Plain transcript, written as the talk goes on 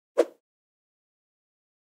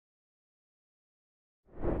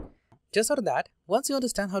Just for that, once you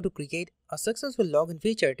understand how to create a successful login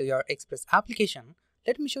feature to your Express application,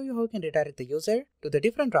 let me show you how you can redirect the user to the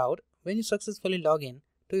different route when you successfully log in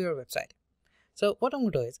to your website. So what I'm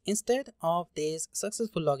going to do is, instead of this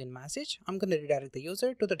successful login message, I'm going to redirect the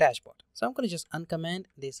user to the dashboard. So I'm going to just uncomment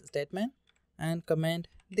this statement and comment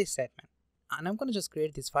this statement. And I'm going to just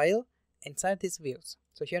create this file inside these views.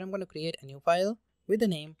 So here I'm going to create a new file with the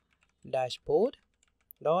name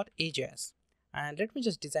dashboard.ejs. And let me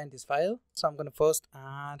just design this file. So I'm going to first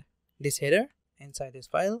add this header inside this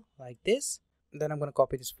file like this. Then I'm going to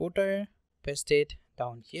copy this footer, paste it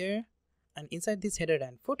down here. And inside this header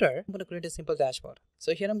and footer, I'm going to create a simple dashboard.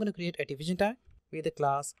 So here I'm going to create a division tag with the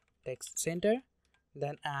class text center,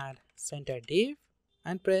 then add center div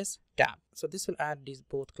and press tab. So this will add these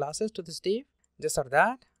both classes to this div. Just for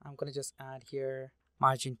that, I'm going to just add here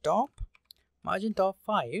margin top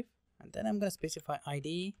 5, and then I'm going to specify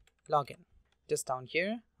ID login. Just down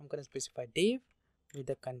here, I'm going to specify div with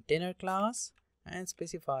the container class and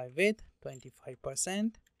specify width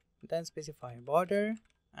 25%, then specify border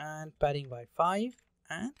and padding by 5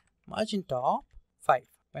 and margin top 5.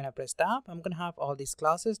 When I press tab, I'm going to have all these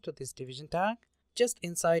classes to this division tag. Just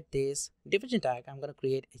inside this division tag, I'm going to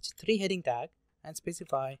create h3 heading tag and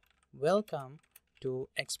specify welcome to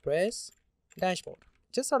Express dashboard.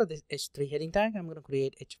 Just out of this h3 heading tag, I'm going to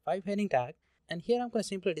create h5 heading tag, and here I'm going to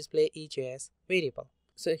simply display EJS variable.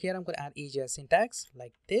 So here I'm going to add EJS syntax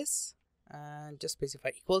like this and just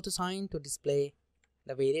specify equal to sign to display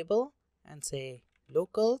the variable and say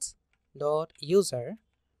locals.user.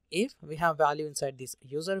 If we have value inside this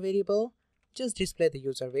user variable, just display the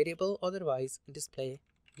user variable, otherwise display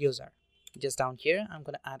user. Just down here, I'm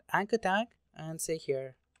going to add anchor tag and say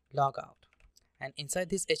here logout. And inside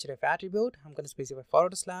this href attribute, I'm going to specify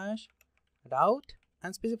 /route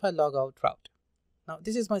and specify logout route. Now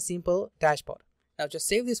this is my simple dashboard. Now just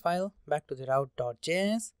save this file back to the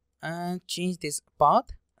route.js and change this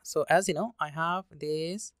path. So as you know, I have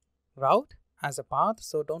this route as a path,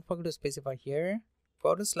 so don't forget to specify here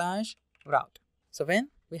 /route. So when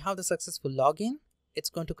we have the successful login, it's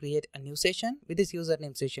going to create a new session with this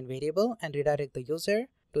username session variable and redirect the user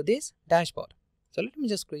to this dashboard. So let me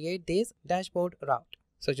just create this dashboard route.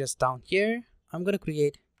 So just down here, I'm going to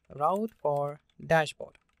create route for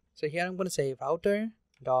dashboard. So here I'm going to say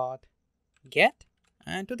router.get,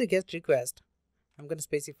 and to the get request, I'm going to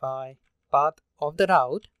specify path of the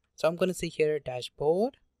route. So I'm going to say here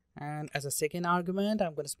dashboard, and as a second argument,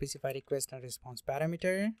 I'm going to specify request and response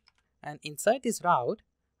parameter. And inside this route,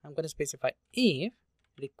 I'm going to specify if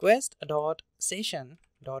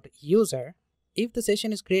request.session.user, if the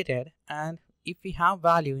session is created and if we have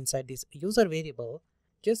value inside this user variable,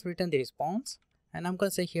 just return the response. And I'm going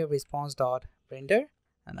to say here response.render,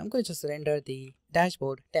 and I'm going to just render the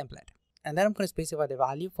dashboard template. And then I'm going to specify the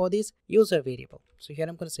value for this user variable. So here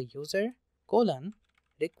I'm going to say user :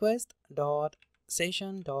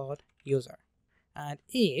 request.session.user. And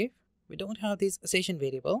if we don't have this session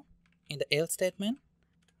variable in the else statement,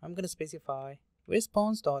 I'm going to specify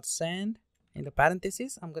response.send. In the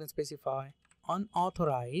parentheses, I'm going to specify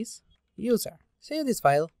unauthorized user. Save this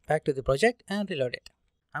file back to the project and reload it.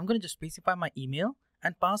 I'm going to just specify my email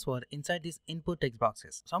and password inside these input text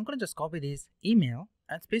boxes. So I'm going to just copy this email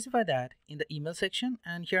and specify that in the email section,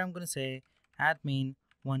 and here I'm going to say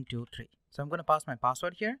admin123. So I'm going to pass my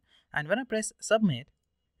password here, and when I press submit,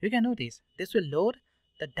 you can notice this will load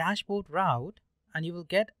the dashboard route and you will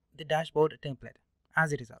get the dashboard template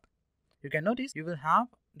as a result. You can notice you will have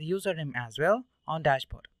the username as well on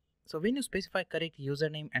dashboard. So when you specify correct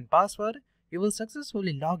username and password, you will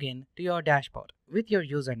successfully log in to your dashboard with your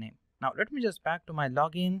username. Now let me just back to my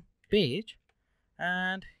login page,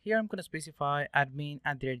 and here I'm going to specify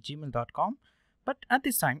admin@gmail.com, but at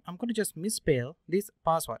this time I'm going to just misspell this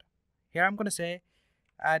password. Here I'm going to say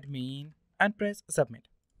admin and press submit.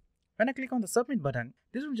 When I click on the submit button,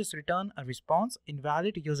 this will just return a response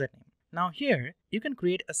invalid username. Now here you can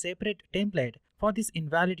create a separate template for this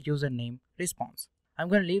invalid username response. I'm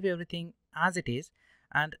going to leave everything as it is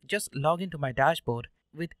and just log into my dashboard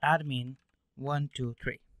with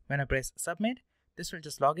admin123. When I press submit, this will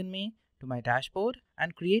just log in me to my dashboard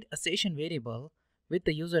and create a session variable with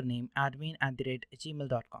the username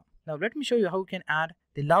admin@gmail.com. Now let me show you how you can add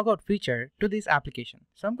the logout feature to this application.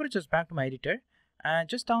 So I'm going to just back to my editor, and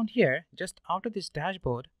just down here, just after this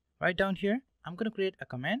dashboard, right down here, I'm going to create a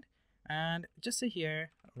command and just say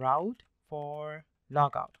here route for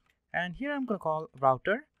logout. And here I'm going to call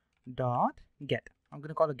router.get. I'm going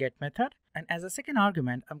to call a get method, and as a second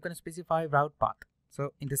argument, I'm going to specify route path.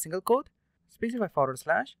 So in the single quote, specify /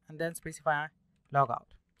 and then specify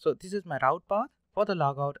logout. So this is my route path for the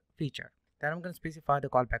logout feature. Then I'm going to specify the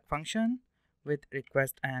callback function with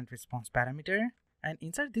request and response parameter. And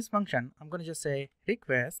inside this function, I'm going to just say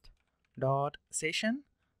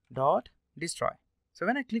request.session.destroy. So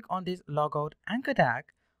when I click on this logout anchor tag,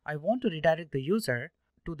 I want to redirect the user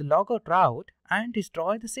to the logout route and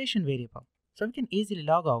destroy the session variable. So we can easily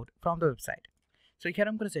log out from the website. So here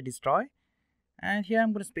I'm going to say destroy, and here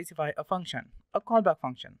I'm going to specify a function, a callback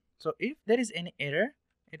function. So if there is any error,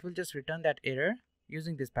 it will just return that error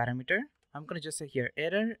using this parameter. I'm going to just say here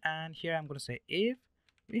error, and here I'm going to say if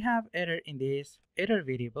we have error in this error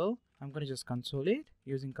variable, I'm going to just console it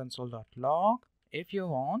using console.log. If you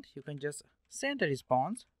want, you can just send a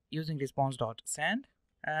response using response.send.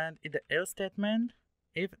 And in the else statement,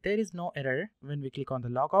 if there is no error when we click on the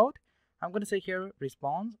logout, I'm going to say here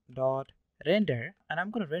response.render, and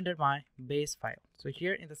I'm going to render my base file. So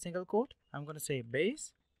here in the single quote, I'm going to say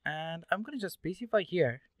base, and I'm going to just specify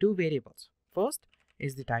here two variables. First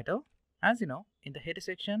is the title. As you know, in the header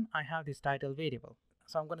section, I have this title variable.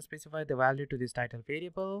 So I'm going to specify the value to this title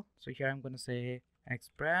variable. So here I'm going to say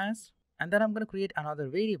express, and then I'm going to create another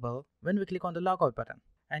variable when we click on the logout button.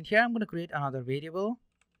 And here I'm going to create another variable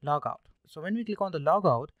logout. So when we click on the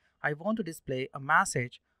logout, I want to display a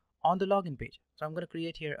message on the login page. So I'm going to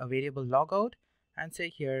create here a variable logout and say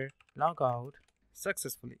here logout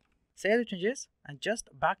successfully. Save the changes and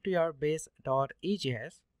just back to your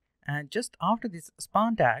base.egs, and just after this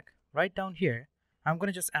span tag right down here, I'm going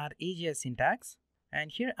to just add EGS syntax,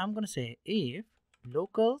 and here I'm going to say if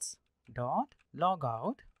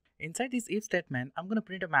locals.logout. Inside this if statement, I'm going to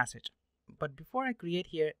print a message. But before I create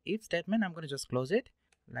here if statement, I'm going to just close it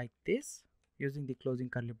like this using the closing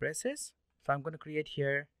curly braces. So I'm going to create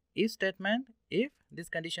here if statement. If this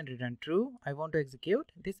condition return true, I want to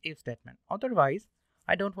execute this if statement. Otherwise,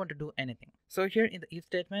 I don't want to do anything. So here in the if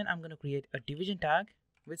statement, I'm going to create a division tag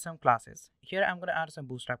with some classes. Here I'm going to add some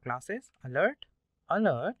bootstrap classes, alert,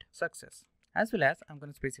 success, as well as I'm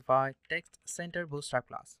going to specify text center bootstrap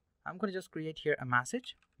class. I'm going to just create here a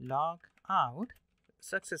message, log out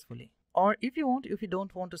successfully. Or if you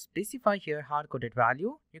don't want to specify here hard-coded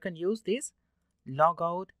value, you can use this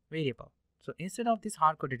logout variable. So instead of this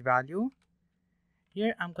hard-coded value,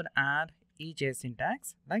 here I'm going to add EJS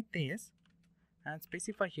syntax like this and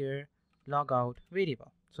specify here logout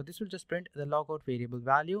variable. So this will just print the logout variable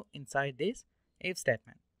value inside this if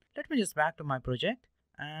statement. Let me just back to my project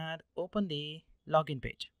and open the login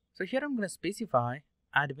page. So here I'm going to specify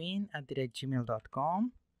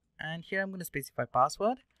admin@gmail.com, and here I'm going to specify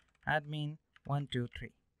password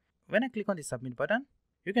admin123. When I click on the submit button,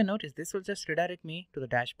 you can notice this will just redirect me to the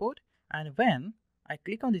dashboard, and when I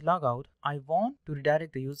click on the logout, I want to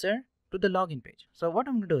redirect the user to the login page. So what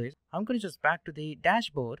I'm going to do is I'm going to just back to the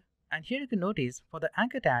dashboard, and here you can notice for the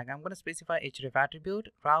anchor tag, I'm going to specify href attribute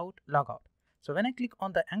route logout. So when I click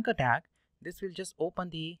on the anchor tag, this will just open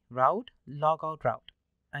the route logout route,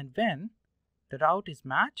 and when the route is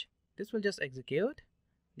matched, this will just execute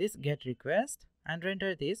this get request and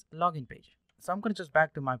render this login page. So I'm going to just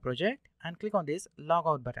back to my project and click on this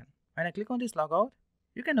logout button. When I click on this logout,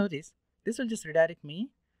 you can notice this will just redirect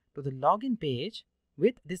me to the login page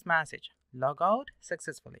with this message, logout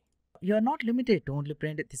successfully. You are not limited to only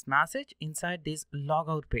print this message inside this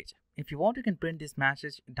logout page. If you want, you can print this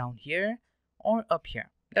message down here or up here.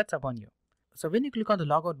 That's upon you. So when you click on the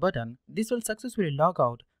logout button, this will successfully log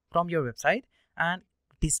out from your website and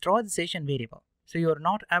destroy the session variable. So you are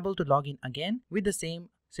not able to log in again with the same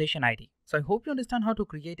session ID. So I hope you understand how to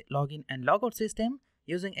create login and logout system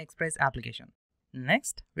using Express application.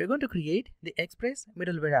 Next, we're going to create the Express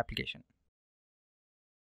middleware application.